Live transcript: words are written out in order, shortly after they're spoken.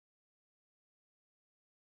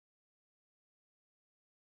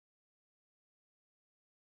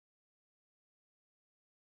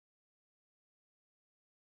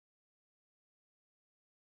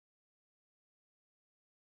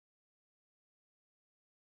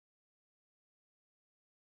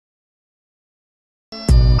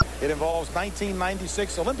It involves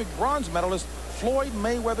 1996 Olympic bronze medalist Floyd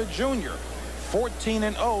Mayweather Jr.,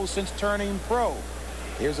 14-0 since turning pro.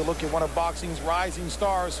 Here's a look at one of boxing's rising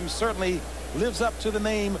stars who certainly lives up to the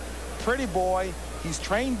name Pretty Boy. He's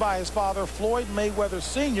trained by his father, Floyd Mayweather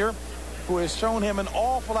Sr., who has shown him an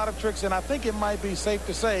awful lot of tricks, and I think it might be safe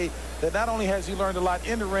to say that not only has he learned a lot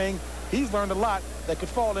in the ring, he's learned a lot that could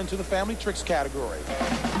fall into the family tricks category.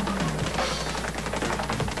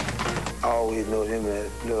 I always know him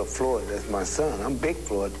as Little Floyd. That's my son. I'm Big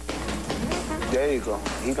Floyd. There you go.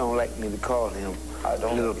 He don't like me to call him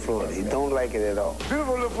Little Floyd. He don't like it at all.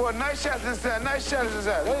 Beautiful, Little Floyd. Nice shots inside. Nice shots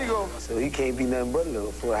inside. There you go. So he can't be nothing but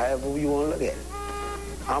Little Floyd, however you want to look at it.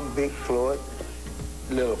 I'm Big Floyd,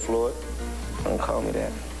 Little Floyd. Don't call me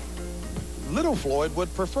that. Little Floyd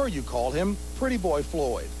would prefer you call him Pretty Boy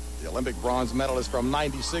Floyd. The Olympic bronze medalist from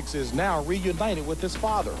 '96 is now reunited with his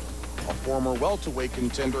father, a former welterweight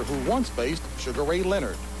contender who once faced Sugar Ray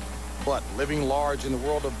Leonard. But living large in the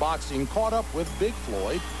world of boxing caught up with Big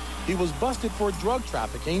Floyd. He was busted for drug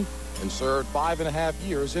trafficking and served 5.5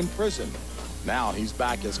 years in prison. Now he's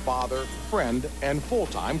back as father, friend, and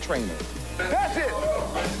full-time trainer. That's it.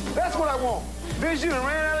 That's what I want. Bitch, you done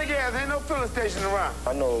ran out of gas. Ain't no filling station around.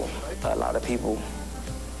 I know a lot of people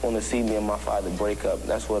want to see me and my father break up.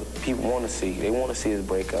 That's what people want to see. They want to see us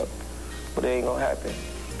break up. But it ain't going to happen.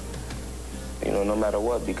 You know, no matter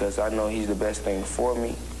what, because I know he's the best thing for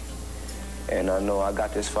me. And I know I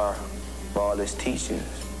got this far by all his teachings.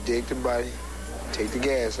 Dig the body, take the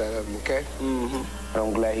gas out of him, okay? Mm-hmm.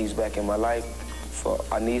 I'm glad he's back in my life.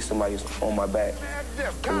 I need somebody on my back.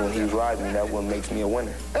 Because when he's riding me, that's what makes me a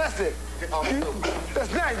winner. That's it.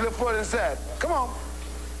 That's nice, Little Floyd inside. Come on.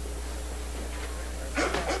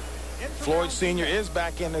 Floyd Sr. is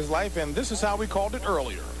back in his life, and this is how we called it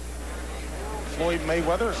earlier. Floyd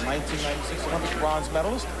Mayweather, 1996 Olympic bronze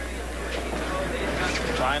medalist.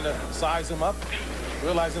 Trying to size him up,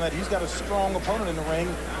 realizing that he's got a strong opponent in the ring,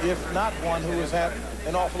 if not one who has had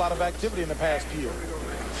an awful lot of activity in the past year.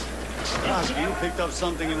 You picked up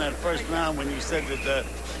something in that first round when you said that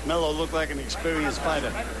Melo looked like an experienced fighter.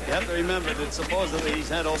 You have to remember that supposedly he's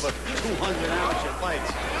had over 200 amateur fights.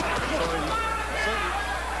 So he's certainly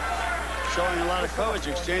showing a lot of courage,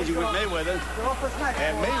 exchanging with Mayweather.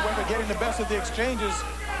 And Mayweather getting the best of the exchanges.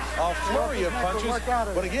 A flurry of punches,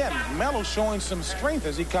 but again, Melo showing some strength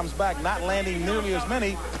as he comes back, not landing nearly as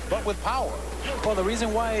many, but with power. Well, the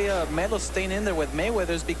reason why Melo's staying in there with Mayweather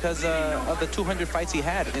is because of the 200 fights he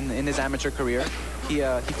had in his amateur career. He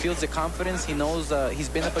feels the confidence. He knows he's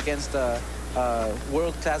been up against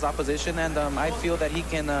world-class opposition, and I feel that he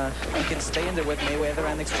can stay in there with Mayweather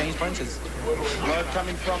and exchange punches. Blood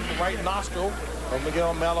coming from the right nostril of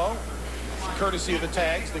Miguel Melo, courtesy of the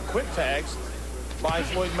tags, the quick tags by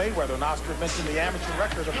Floyd Mayweather. And Oscar mentioned the amateur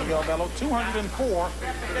record of Miguel Melo, 204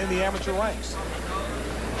 in the amateur ranks.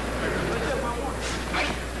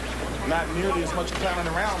 Not nearly as much clowning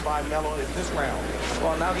around by Melo in this round.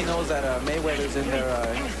 Well, now he knows that Mayweather's in there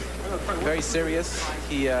very serious.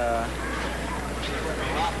 He's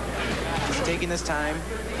taking his time.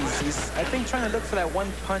 He's, I think, trying to look for that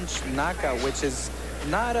one-punch knockout, which is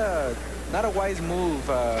not a wise move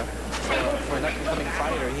for an up-and-coming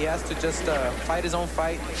fighter. He has to just fight his own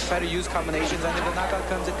fight, try to use combinations, and if the knockout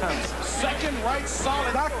comes, it comes. Second right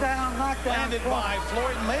solid. Knockdown. Landed by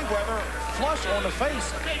Floyd Mayweather, flush on the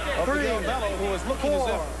face of Miguel Melo, who is looking as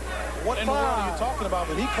if, what in the world are you talking about?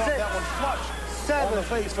 But he caught that one flush on the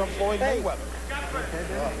face from Floyd Mayweather.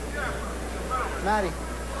 Matty.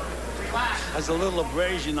 Has a little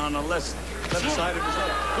abrasion on the left side of his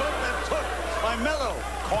head. Good left hook by Melo.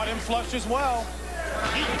 Caught him flush as well.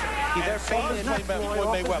 He there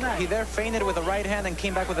feinted with a right hand and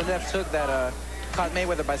came back with a left hook that caught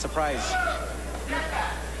Mayweather by surprise.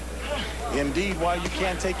 Indeed, why you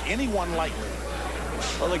can't take anyone lightly.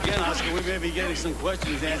 Well, again, Oscar, we may be getting some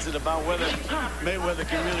questions answered about whether Mayweather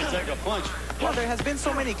can really take a punch. Well, there has been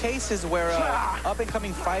so many cases where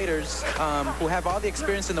up-and-coming fighters who have all the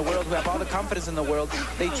experience in the world, who have all the confidence in the world,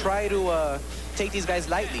 they try to take these guys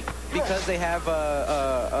lightly because they have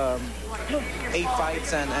 8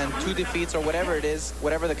 fights and 2 defeats or whatever it is,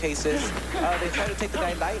 whatever the case is. They try to take the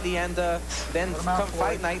guy lightly, and then come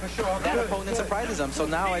fight night, that opponent surprises them. So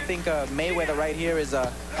now I think Mayweather right here has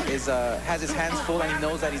his hands full, and he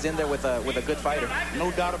knows that he's in there with a good fighter.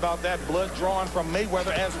 No doubt about that. Blood drawn from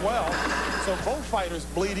Mayweather as well. So both fighters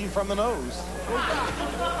bleeding from the nose.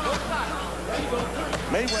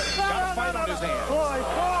 Mayweather got a fight on his hands.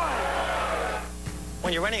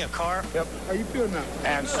 When you're renting a car. Yep. How you feel now?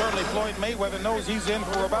 And certainly Floyd Mayweather knows he's in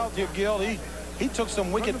for a bout here, Gil. He took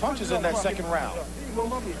some wicked punches in that second round.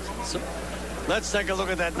 So, let's take a look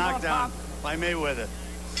at that knockdown by Mayweather.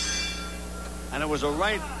 and it was a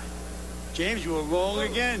right. James, you were wrong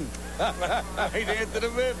again. Right into the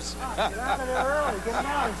ribs. Get out of there early. Get him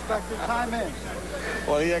out, Inspector. Time in.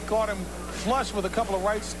 Well, he had caught him flush with a couple of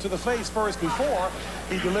rights to the face first before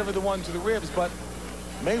he delivered the one to the ribs, but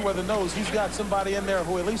Mayweather knows he's got somebody in there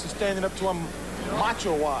who at least is standing up to him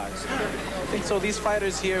macho-wise. I think so. These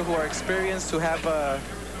fighters here who are experienced, who have,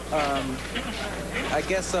 I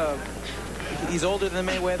guess, he's older than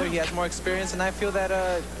Mayweather. He has more experience, and I feel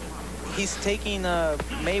that he's taking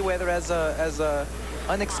Mayweather as a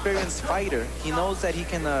unexperienced fighter. He knows that he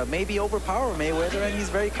can maybe overpower Mayweather, and he's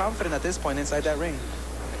very confident at this point inside that ring.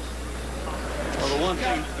 Well, the one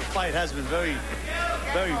thing, the fight has been very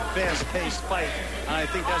fast-paced fight, and I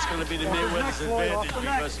think that's going to be the Mayweather's advantage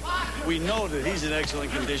because we know that he's in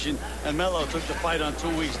excellent condition, and Melo took the fight on 2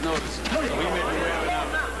 weeks' notice, so he may be wearing out.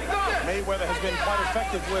 Mayweather has been quite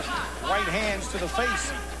effective with right hands to the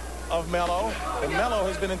face of Melo, and Melo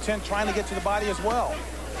has been intent trying to get to the body as well.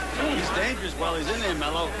 He's dangerous while he's in there,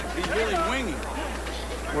 Melo. He's really winging.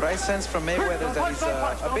 What I sense from Mayweather is that he's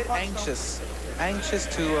a bit anxious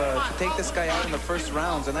to take this guy out in the first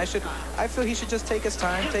rounds, and I feel he should just take his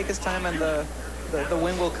time, and the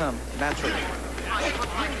win will come naturally.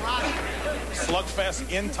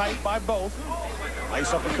 Slugfest in tight by both.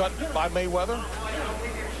 Nice uppercut by Mayweather.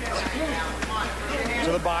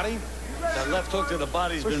 To the body. That left hook to the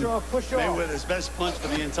body's been Mayweather's best punch for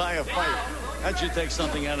the entire fight. That should take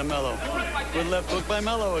something out of Melo. Good left hook by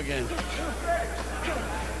Melo again.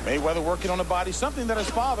 Mayweather working on the body, something that his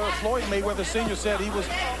father, Floyd Mayweather Sr., said he was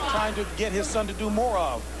trying to get his son to do more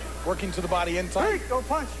of. Working to the body in tight. Hey, go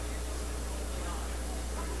punch.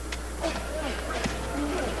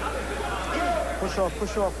 Push off,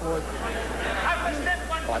 Floyd.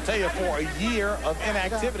 Well, I tell you, for a year of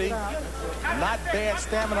inactivity, not bad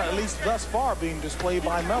stamina, at least thus far, being displayed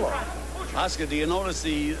by Melo. Oscar, do you notice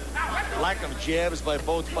the lack of jabs by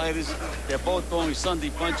both fighters? They're both throwing Sunday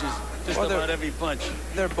punches, just about every punch.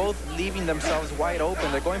 They're both leaving themselves wide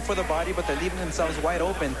open. They're going for the body, but they're leaving themselves wide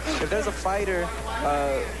open. If there's a fighter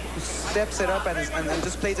who steps it up and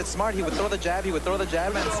just plays it smart, he would throw the jab,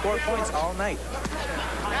 and score points all night.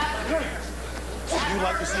 So you'd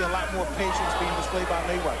like to see a lot more patience being displayed by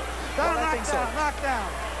Mayweather. Well, I think so. Knockdown.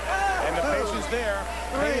 And the patience there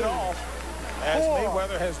paid off as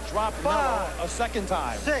Mayweather has dropped Melo a second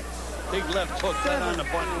time. 6. Big left hook right on the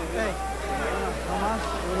button. Hey.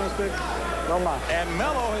 No más. And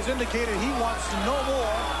Melo has indicated he wants no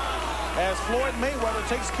more as Floyd Mayweather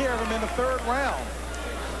takes care of him in the third round.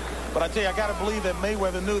 But I tell you, I got to believe that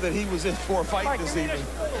Mayweather knew that he was in for a fight this evening.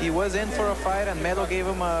 He was in for a fight, and Melo gave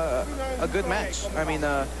him a good match. I mean,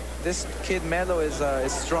 this kid Melo is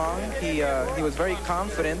strong. He was very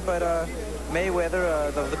confident, but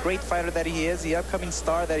Mayweather, the great fighter that he is, the upcoming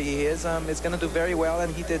star that he is going to do very well,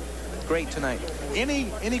 and he did great tonight.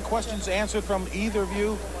 Any questions answered from either of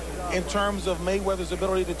you in terms of Mayweather's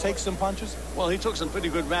ability to take some punches? Well, he took some pretty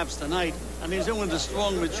good raps tonight. I mean, he's in with a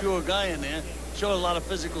strong, mature guy in there. Showed a lot of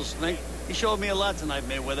physical strength. He showed me a lot tonight,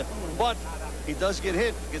 Mayweather. But he does get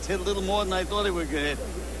hit. Gets hit a little more than I thought he would get hit.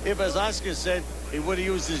 If, as Oscar said, he would have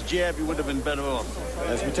used his jab, he would have been better off.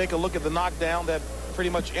 As we take a look at the knockdown that pretty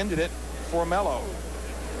much ended it for Melo.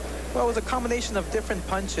 Well, it was a combination of different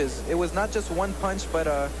punches. It was not just one punch, but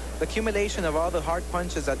the accumulation of all the hard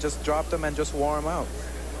punches that just dropped him and just wore him out.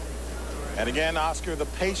 And again, Oscar, the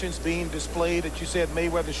patience being displayed that you said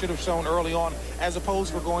Mayweather should have shown early on, as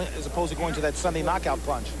opposed to going to that Sunday knockout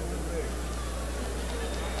punch.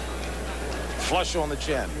 Flush on the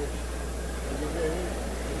chin.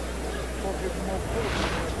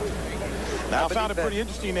 Now, I found it pretty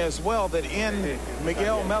interesting as well that in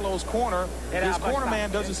Miguel Melo's corner, his corner man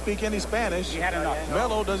doesn't speak any Spanish.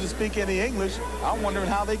 Melo doesn't speak any English. I'm wondering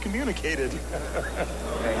how they communicated.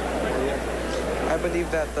 I believe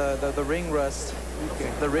that the ring rust,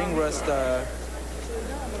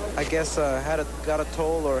 I guess had a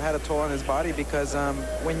toll on his body, because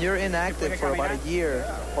when you're inactive for about a year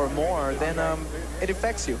or more, then it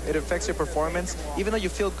affects you. It affects your performance. Even though you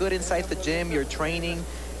feel good inside the gym, you're training,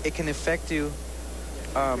 it can affect you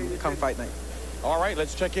come fight night. All right,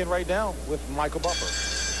 let's check in right now with Michael Buffer.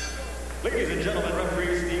 Ladies and gentlemen,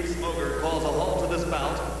 referee Steve Smoger calls a halt to this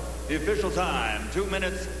bout. The official time, 2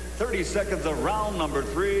 minutes, 30 seconds of round number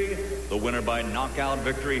 3. The winner by knockout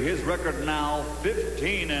victory. His record now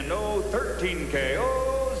 15-0, 13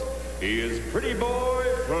 KOs. He is Pretty Boy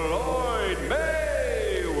Floyd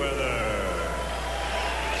Mayweather.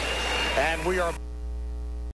 And we are